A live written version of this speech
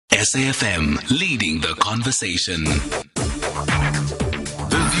SAFM, leading the conversation.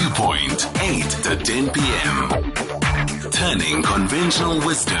 The Viewpoint, 8 to 10 p.m. Turning conventional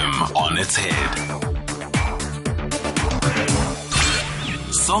wisdom on its head.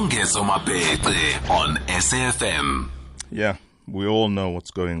 Songezo Mapete on SAFM. Yeah, we all know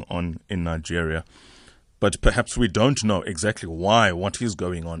what's going on in Nigeria, but perhaps we don't know exactly why what is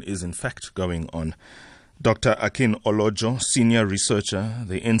going on is in fact going on. Dr. Akin Olojo, senior researcher,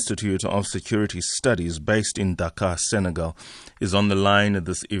 the Institute of Security Studies based in Dakar, Senegal, is on the line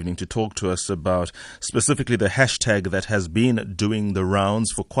this evening to talk to us about specifically the hashtag that has been doing the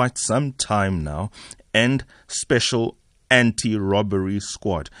rounds for quite some time now, and Special Anti-Robbery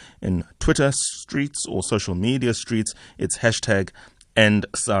Squad. In Twitter streets or social media streets, it's hashtag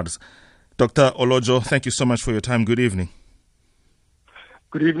EndSARS. Dr. Olojo, thank you so much for your time. Good evening.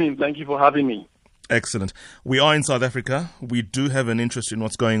 Good evening. Thank you for having me. Excellent. We are in South Africa. We do have an interest in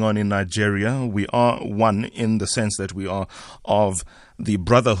what's going on in Nigeria. We are one in the sense that we are of the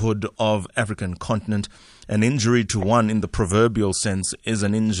brotherhood of African continent. An injury to one in the proverbial sense is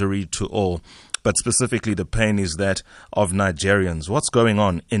an injury to all. But specifically, the pain is that of Nigerians. What's going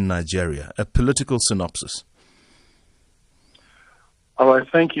on in Nigeria? A political synopsis. All right,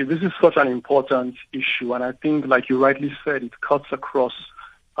 thank you. This is such an important issue, and I think, like you rightly said, it cuts across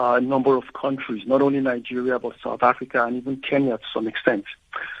a number of countries, not only Nigeria, but South Africa and even Kenya to some extent.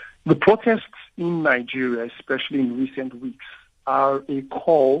 The protests in Nigeria, especially in recent weeks, are a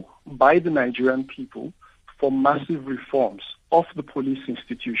call by the Nigerian people for massive reforms of the police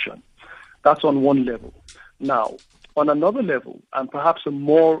institution. That's on one level. Now, on another level, and perhaps a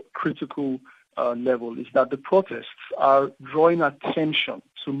more critical level, is that the protests are drawing attention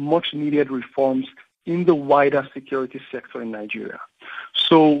to much-needed reforms in the wider security sector in Nigeria.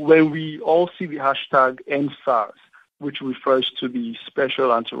 So when we all see the hashtag EndSARS, which refers to the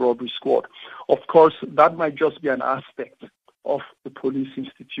Special Anti-Robbery Squad, of course, that might just be an aspect of the police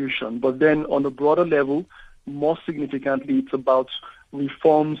institution. But then on a broader level, more significantly, it's about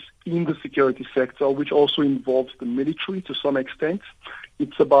reforms in the security sector, which also involves the military to some extent.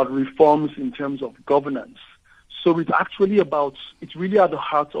 It's about reforms in terms of governance. So it's really at the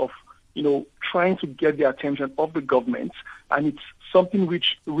heart of, trying to get the attention of the government, and it's something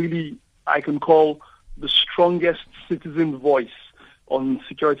which really I can call the strongest citizen voice on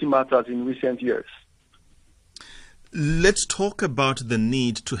security matters in recent years. Let's talk about the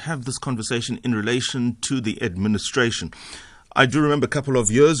need to have this conversation in relation to the administration. I do remember a couple of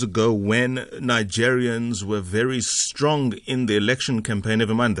years ago when Nigerians were very strong in the election campaign,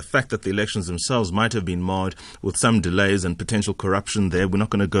 never mind the fact that the elections themselves might have been marred with some delays and potential corruption there. We're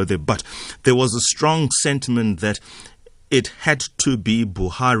not going to go there. But there was a strong sentiment that it had to be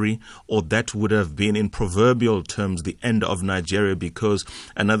Buhari, or that would have been, in proverbial terms, the end of Nigeria, because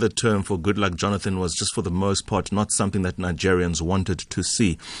another term for Goodluck Jonathan was just for the most part not something that Nigerians wanted to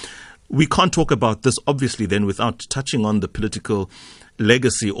see. We can't talk about this, obviously, then without touching on the political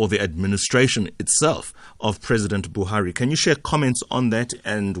legacy or the administration itself of President Buhari. Can you share comments on that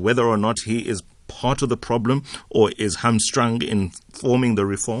and whether or not he is part of the problem or is hamstrung in forming the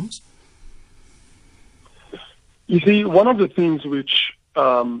reforms? You see, one of the things which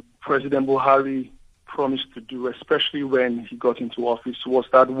President Buhari promised to do, especially when he got into office, was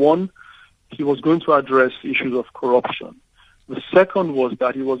that, one, he was going to address issues of corruption. The second was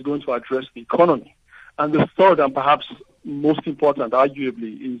that he was going to address the economy. And the third, and perhaps most important,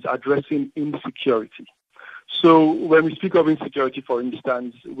 arguably, is addressing insecurity. So when we speak of insecurity, for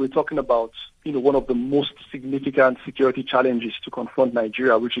instance, we're talking about, one of the most significant security challenges to confront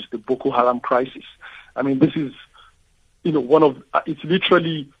Nigeria, which is the Boko Haram crisis. I mean, this is, it's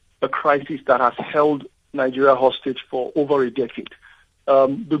literally a crisis that has held Nigeria hostage for over a decade.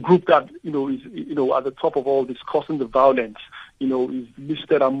 The group that, is, at the top of all this, causing the violence, is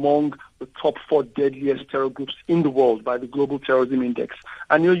listed among the top 4 deadliest terror groups in the world by the Global Terrorism Index.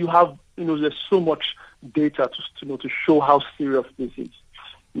 And, you have, there's so much data to show how serious this is.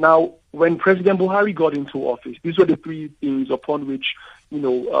 Now, when President Buhari got into office, these were the 3 things upon which, he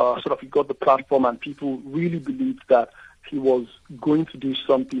got the platform, and people really believed that he was going to do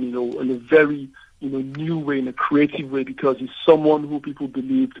something, in a very, new way, in a creative way, because he's someone who people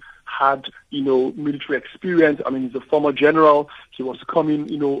believed had, military experience. I mean, he's a former general. He was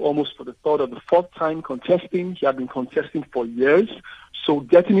coming, almost for the 3rd or the 4th time contesting. He had been contesting for years. So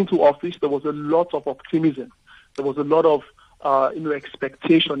getting into office, there was a lot of optimism. There was a lot of,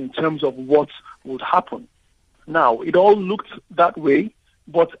 expectation in terms of what would happen. Now, it all looked that way,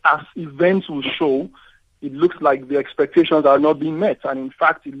 but as events will show, it looks like the expectations are not being met. And in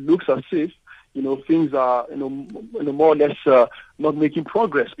fact, it looks as if things are, more or less not making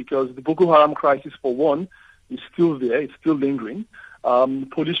progress, because the Boko Haram crisis, for one, is still there. It's still lingering.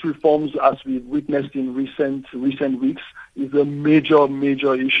 Police reforms, as we've witnessed in recent weeks, is a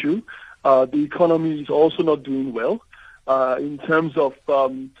major issue. The economy is also not doing well. In terms of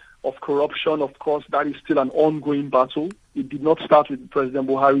corruption, of course, that is still an ongoing battle. It did not start with President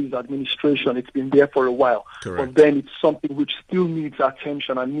Buhari's administration. It's been there for a while. Correct. But then it's something which still needs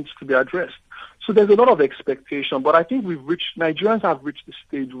attention and needs to be addressed. So there's a lot of expectation, but I think Nigerians have reached the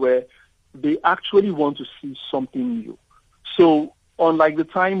stage where they actually want to see something new. So unlike the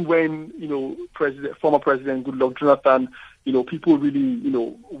time when, former President Goodluck Jonathan, people really,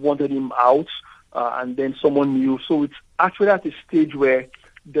 wanted him out, and then someone new. So it's actually at a stage where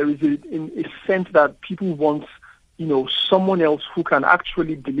there is a sense that people want, someone else who can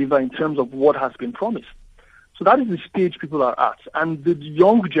actually deliver in terms of what has been promised. So that is the stage people are at. And the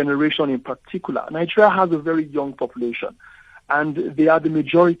young generation in particular, Nigeria has a very young population, and they are the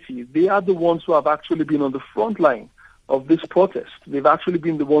majority. They are the ones who have actually been on the front line of this protest. They've actually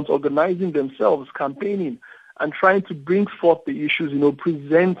been the ones organizing themselves, campaigning, and trying to bring forth the issues,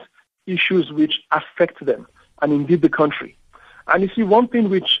 present issues which affect them, and indeed the country. And you see, one thing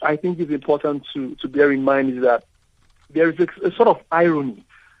which I think is important to bear in mind is that there is a sort of irony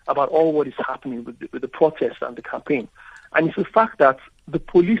about all what is happening with the protests and the campaign. And it's the fact that the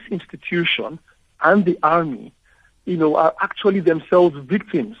police institution and the army, are actually themselves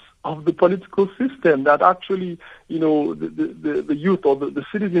victims of the political system that actually, the youth or the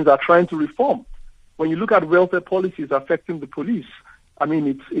citizens are trying to reform. When you look at welfare policies affecting the police, I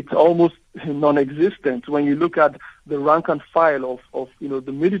mean, it's almost non-existent. When you look at the rank and file of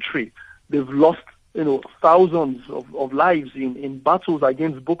the military, they've lost, thousands of lives in battles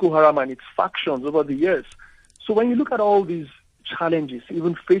against Boko Haram and its factions over the years. So when you look at all these challenges,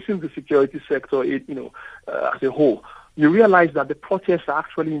 even facing the security sector, as a whole, you realize that the protests are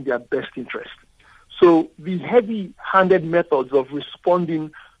actually in their best interest. So the heavy-handed methods of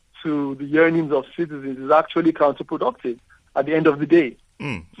responding to the yearnings of citizens is actually counterproductive at the end of the day.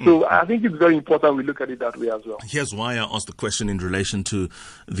 So I think it's very important we look at it that way as well. Here's why I asked the question in relation to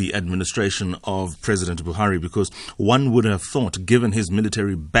the administration of President Buhari, because one would have thought, given his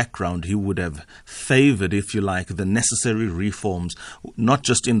military background, he would have favored, if you like, the necessary reforms, not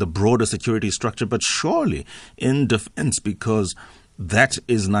just in the broader security structure, but surely in defense, because that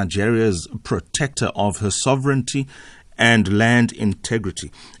is Nigeria's protector of her sovereignty and land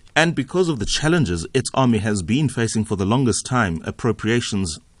integrity. And because of the challenges its army has been facing for the longest time,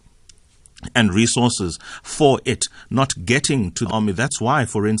 appropriations and resources for it not getting to the army. That's why,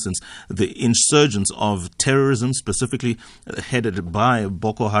 for instance, the insurgents of terrorism, specifically headed by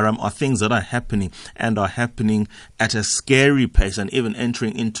Boko Haram, are things that are happening and are happening at a scary pace, and even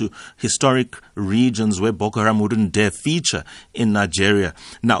entering into historic regions where Boko Haram wouldn't dare feature in Nigeria.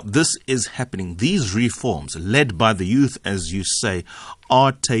 Now, this is happening. These reforms, led by the youth, as you say,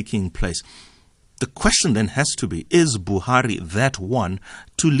 are taking place. The question then has to be, is Buhari that one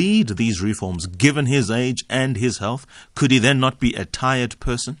to lead these reforms, given his age and his health? Could he then not be a tired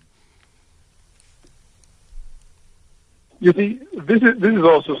person? You see, this is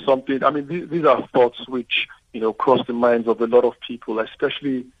also something, I mean, these are thoughts which, cross the minds of a lot of people,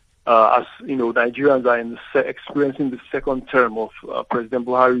 especially as, Nigerians are experiencing the second term of President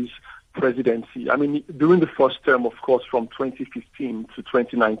Buhari's presidency. I mean, during the first term, of course, from 2015 to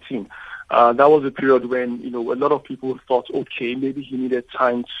 2019, that was a period when, a lot of people thought, okay, maybe he needed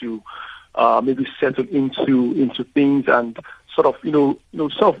time to maybe settle into things and sort of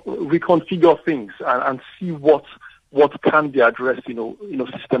reconfigure things and see what can be addressed,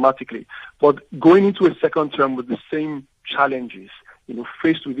 systematically. But going into a second term with the same challenges,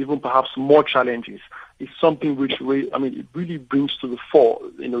 faced with even perhaps more challenges, is something which it really brings to the fore,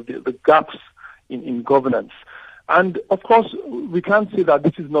 the gaps in governance. And of course, we can't say that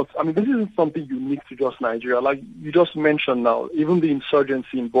this isn't something unique to just Nigeria. Like you just mentioned now, even the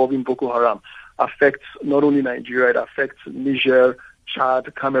insurgency involving Boko Haram affects not only Nigeria, it affects Niger,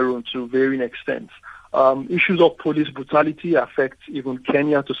 Chad, Cameroon to varying extents. Issues of police brutality affect even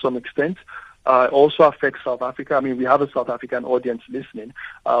Kenya to some extent. Also affects South Africa. I mean, we have a South African audience listening.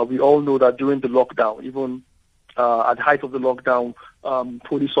 We all know that during the lockdown, even at the height of the lockdown,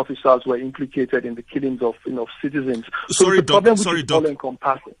 police officers were implicated in the killings of citizens. Sorry, Doc.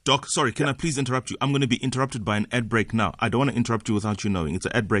 Doc, can I please interrupt you? I'm going to be interrupted by an ad break now. I don't want to interrupt you without you knowing. It's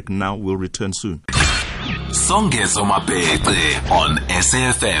an ad break now. We'll return soon. Songezo Mapete on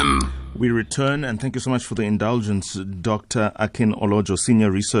SAFM. We return, and thank you so much for the indulgence, Dr. Akin Olojo, Senior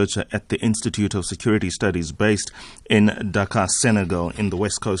Researcher at the Institute of Security Studies based in Dakar, Senegal, in the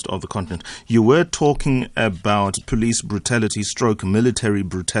west coast of the continent. You were talking about police brutality / military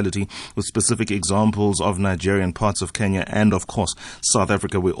brutality with specific examples of Nigeria and parts of Kenya and, of course, South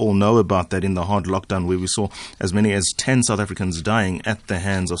Africa. We all know about that in the hard lockdown where we saw as many as 10 South Africans dying at the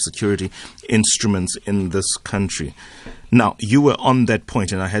hands of security instruments in this country. Now, you were on that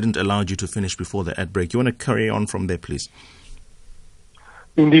point, and I hadn't allowed you to finish before the ad break. You want to carry on from there, please?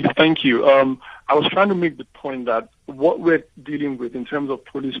 Indeed, thank you. I was trying to make the point that what we're dealing with in terms of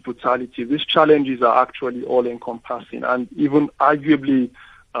police brutality, these challenges are actually all-encompassing, and even arguably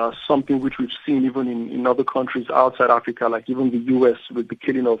something which we've seen even in other countries outside Africa, like even the U.S. with the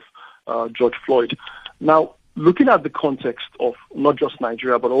killing of George Floyd. Now, looking at the context of not just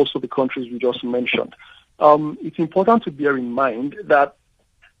Nigeria, but also the countries we just mentioned, it's important to bear in mind that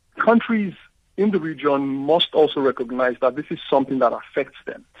countries in the region must also recognize that this is something that affects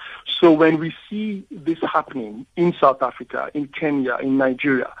them. So when we see this happening in South Africa, in Kenya, in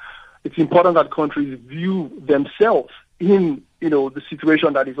Nigeria, it's important that countries view themselves in, the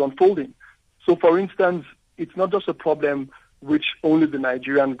situation that is unfolding. So, for instance, it's not just a problem which only the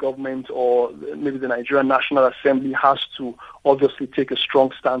Nigerian government or maybe the Nigerian National Assembly has to obviously take a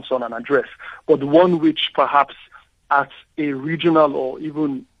strong stance on and address, but one which perhaps at a regional or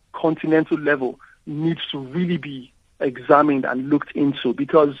even continental level needs to really be examined and looked into,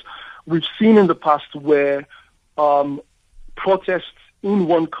 because we've seen in the past where protests in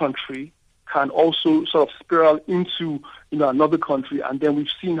one country can also sort of spiral into another country, and then we've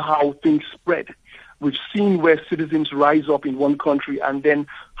seen how things spread. We've seen where citizens rise up in one country, and then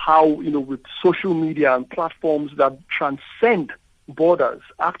how, with social media and platforms that transcend borders,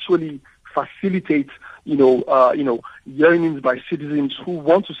 actually facilitate, yearnings by citizens who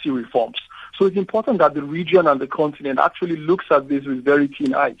want to see reforms. So it's important that the region and the continent actually looks at this with very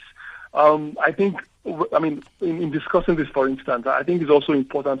keen eyes. In discussing this, for instance, I think it's also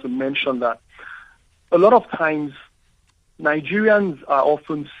important to mention that a lot of times Nigerians are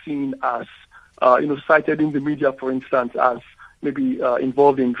often seen as cited in the media, for instance, as maybe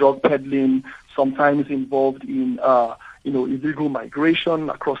involved in drug peddling, sometimes involved in, illegal migration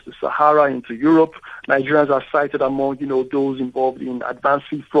across the Sahara into Europe. Nigerians are cited among, those involved in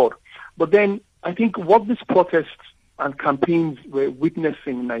advancing fraud. But then I think what these protests and campaigns we're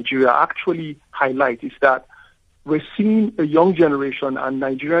witnessing in Nigeria actually highlight is that we're seeing a young generation and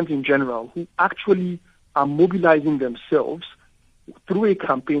Nigerians in general who actually are mobilizing themselves through a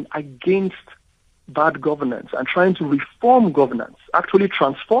campaign against bad governance and trying to reform governance, actually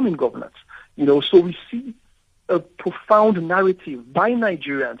transforming governance. So we see a profound narrative by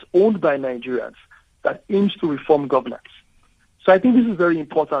Nigerians, owned by Nigerians, that aims to reform governance. So I think this is very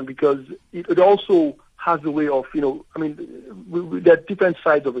important because it also has a way of, there are different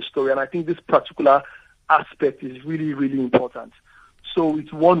sides of the story, and I think this particular aspect is really, really important. So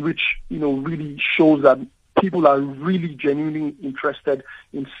it's one which, really shows that people are really genuinely interested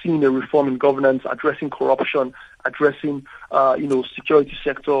in seeing a reform in governance, addressing corruption, addressing, security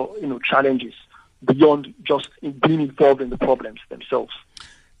sector, challenges beyond just being involved in the problems themselves.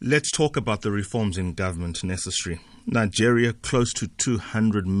 Let's talk about the reforms in government necessary. Nigeria, close to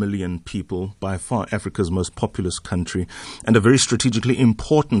 200 million people, by far Africa's most populous country, and a very strategically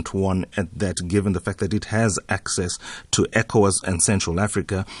important one at that, given the fact that it has access to ECOWAS and Central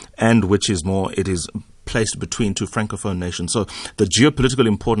Africa, and which is more, it is placed between two francophone nations. So the geopolitical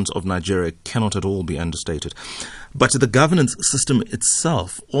importance of Nigeria cannot at all be understated. But the governance system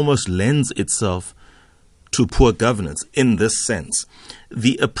itself almost lends itself to poor governance in this sense.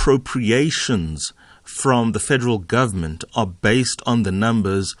 The appropriations from the federal government are based on the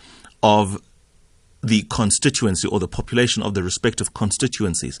numbers of the constituency or the population of the respective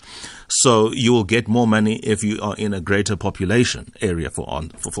constituencies. So you will get more money if you are in a greater population area, for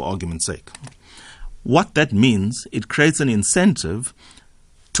argument's sake. What that means, it creates an incentive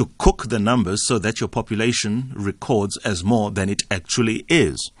to cook the numbers so that your population records as more than it actually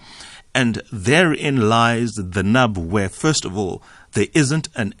is. And therein lies the nub where, first of all, there isn't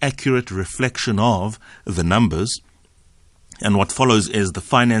an accurate reflection of the numbers. And what follows is the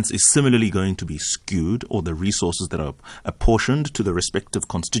finance is similarly going to be skewed, or the resources that are apportioned to the respective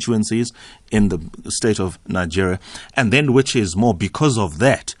constituencies in the state of Nigeria. And then, which is more, because of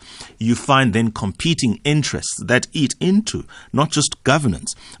that, you find then competing interests that eat into not just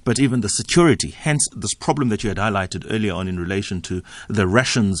governance, but even the security. Hence, this problem that you had highlighted earlier on in relation to the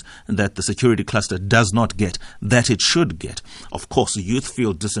rations that the security cluster does not get, that it should get. Of course, youth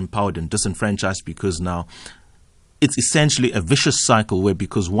feel disempowered and disenfranchised because now it's essentially a vicious cycle where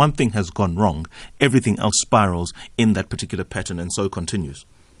because one thing has gone wrong, everything else spirals in that particular pattern and so continues.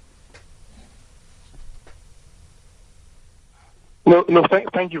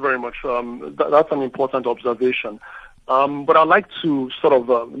 Thank you very much. That's an important observation. But I'd like to sort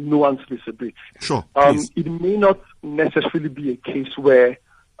of nuance this a bit. Sure, please. It may not necessarily be a case where,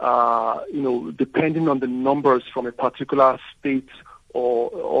 depending on the numbers from a particular state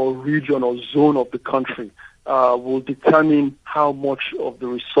or region or zone of the country, will determine how much of the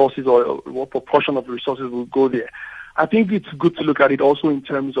resources or what proportion of the resources will go there. I think it's good to look at it also in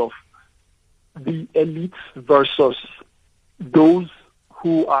terms of the elites versus those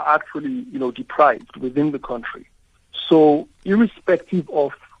who are actually, deprived within the country. So irrespective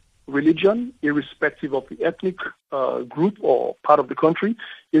of religion, irrespective of the ethnic group or part of the country,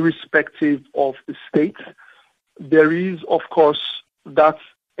 irrespective of the state, there is, of course, that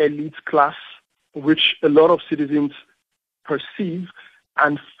elite class which a lot of citizens perceive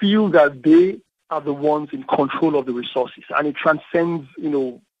and feel that they are the ones in control of the resources. And it transcends,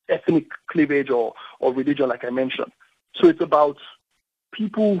 ethnic cleavage or religion, like I mentioned. So it's about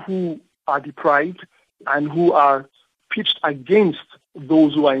people who are deprived and who are pitched against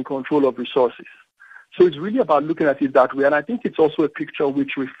those who are in control of resources. So it's really about looking at it that way. And I think it's also a picture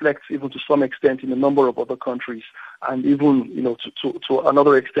which reflects even to some extent in a number of other countries and even, to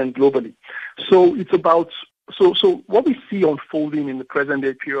another extent globally. So it's about, so what we see unfolding in the present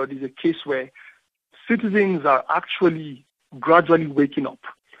day period is a case where citizens are actually gradually waking up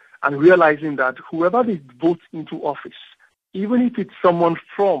and realizing that whoever they vote into office, even if it's someone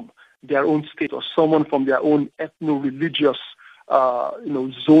from their own state or someone from their own ethno-religious,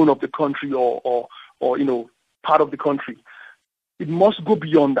 zone of the country or part of the country, it must go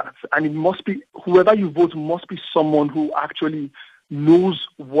beyond that. And it must be, whoever you vote must be someone who actually knows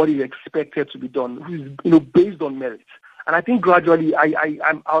what is expected to be done, who is, based on merit. And I think gradually, I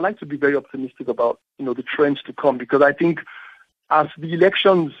would like to be very optimistic about, the trends to come, because I think as the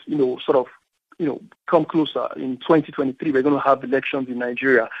elections, come closer in 2023, we're going to have elections in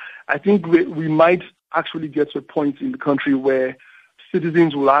Nigeria. I think we might actually get to a point in the country where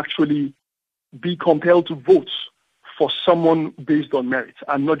citizens will actually be compelled to vote for someone based on merit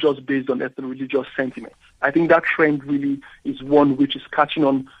and not just based on ethno-religious sentiments. I think that trend really is one which is catching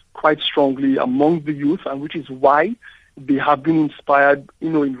on quite strongly among the youth, and which is why they have been inspired,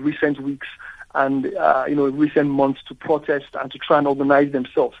 in recent weeks and, in recent months to protest and to try and organize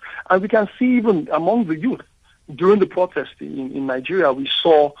themselves. And we can see even among the youth, during the protest in Nigeria, we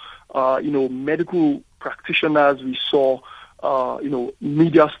saw, medical practitioners, we saw,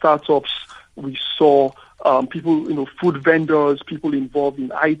 media startups, we saw people, food vendors, people involved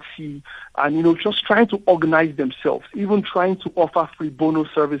in IT, and, just trying to organize themselves, even trying to offer free bono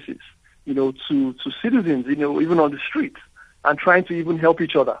services, to citizens, even on the street, and trying to even help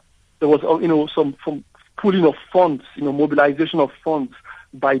each other. There was, some pooling of funds, mobilization of funds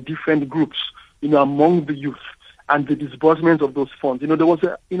by different groups, among the youth, and the disbursement of those funds. There was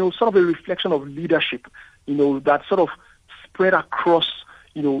a, sort of a reflection of leadership, that sort of spread across,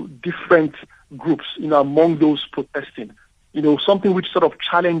 different groups, among those protesting. Something which sort of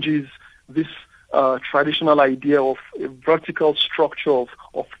challenges this traditional idea of a vertical structure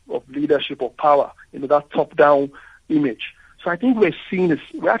of leadership or power, that top-down image. So I think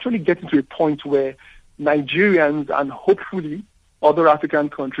we're actually getting to a point where Nigerians and hopefully other African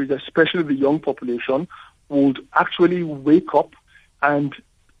countries, especially the young population, would actually wake up and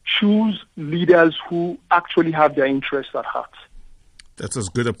choose leaders who actually have their interests at heart. That's as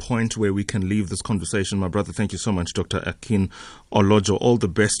good a point where we can leave this conversation. My brother, thank you so much, Dr. Akin Olojo. All the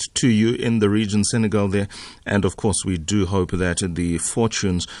best to you in the region, Senegal there. And of course, we do hope that the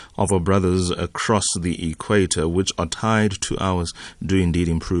fortunes of our brothers across the equator, which are tied to ours, do indeed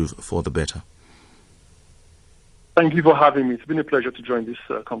improve for the better. Thank you for having me. It's been a pleasure to join this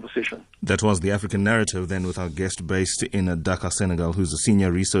conversation. That was the African Narrative then, with our guest based in Dakar, Senegal, who's a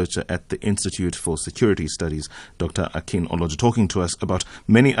senior researcher at the Institute for Security Studies, Dr. Akin Olojo, talking to us about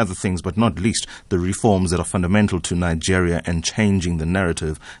many other things, but not least the reforms that are fundamental to Nigeria and changing the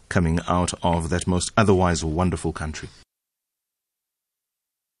narrative coming out of that most otherwise wonderful country.